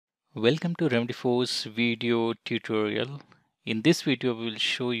Welcome to Remedyforce video tutorial. In this video, we will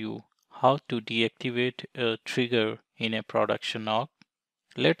show you how to deactivate a trigger in a production org.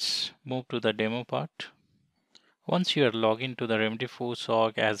 Let's move to the demo part. Once you are logged into the Remedyforce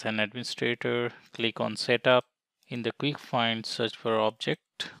org as an administrator, click on Setup. In the quick find, search for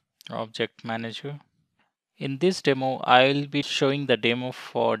Object Manager. In this demo, I'll be showing the demo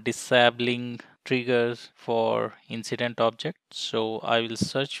for disabling triggers for incident object. So I will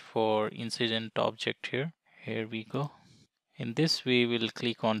search for incident object here. Here we go. In this, we will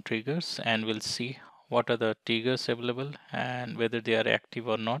click on triggers and we'll see what are the triggers available and whether they are active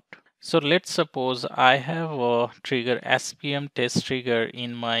or not. So let's suppose I have a trigger SPM test trigger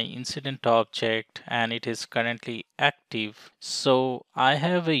in my incident object and it is currently active. So I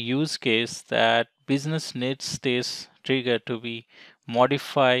have a use case that business needs this trigger to be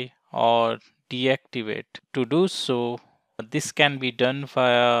modify or deactivate. To do so, this can be done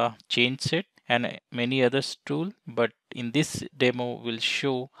via change set and many others tool, but in this demo we'll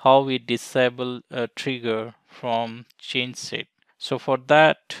show how we disable a trigger from change set. So for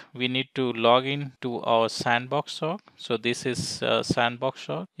that, we need to log in to our Sandbox org. So this is Sandbox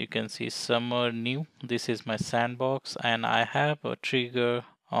org. You can see summer new. This is my Sandbox and I have a trigger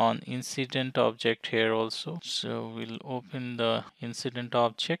on incident object here also. So we'll open the incident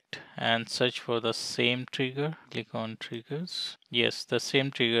object and search for the same trigger. Click on triggers. Yes, the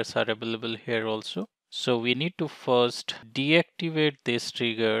same triggers are available here also. So we need to first deactivate this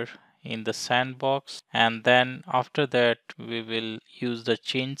trigger in the sandbox, and then after that we will use the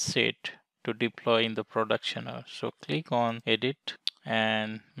change set to deploy in the production org. So click on edit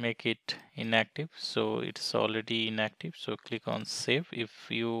and make it inactive. So it's already inactive, so click on save. If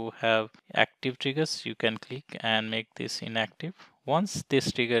you have active triggers, you can click and make this inactive. Once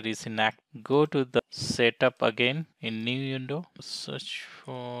this trigger is inactive, go to the setup again in new window, search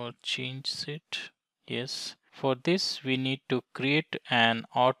for change set. Yes, for this, we need to create an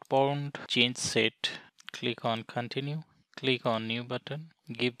outbound change set. Click on continue. Click on new button.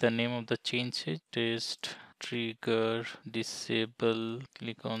 Give the name of the change set. Test trigger disable.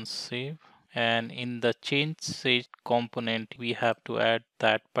 Click on save. And in the change set component, we have to add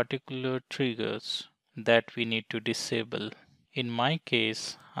that particular triggers that we need to disable. In my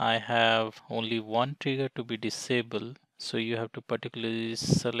case, I have only one trigger to be disabled. So you have to particularly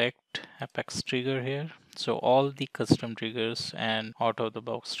select Apex trigger here. So all the custom triggers and out of the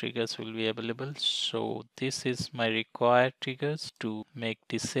box triggers will be available. So this is my required triggers to make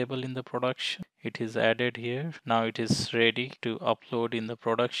disable in the production. It is added here. Now it is ready to upload in the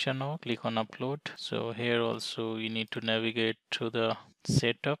production now. Click on upload. So here also you need to navigate to the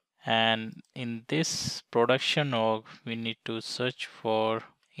setup. And in this production org, we need to search for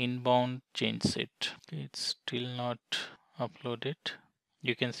inbound change set. It's still not uploaded.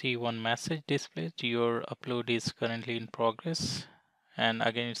 You can see one message displayed. Your upload is currently in progress. And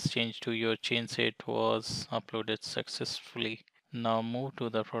again, it's changed to your change set was uploaded successfully. Now move to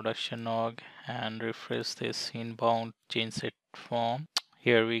the production org and refresh this inbound change set form.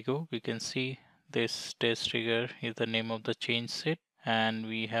 Here we go. We can see this test trigger is the name of the change set. And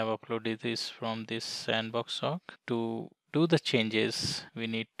we have uploaded this from this sandbox org. To do the changes, we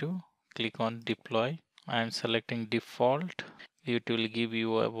need to click on deploy. I'm selecting default. It will give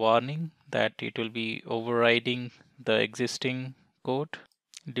you a warning that it will be overriding the existing code.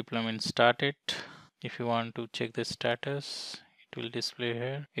 Deployment started. If you want to check the status, it will display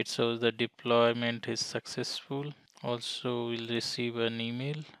here. It shows the deployment is successful. Also, we'll receive an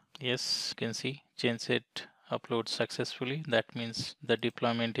email. Yes, you can see change set upload successfully. That means the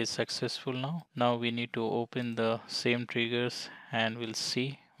deployment is successful now. Now we need to open the same triggers and we'll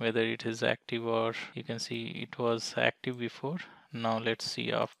see whether it is active, or you can see it was active before. Now let's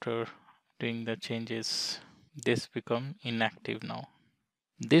see after doing the changes, this become inactive now.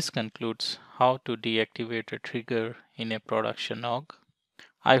 This concludes how to deactivate a trigger in a production org.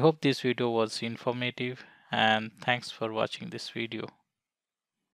 I hope this video was informative and thanks for watching this video.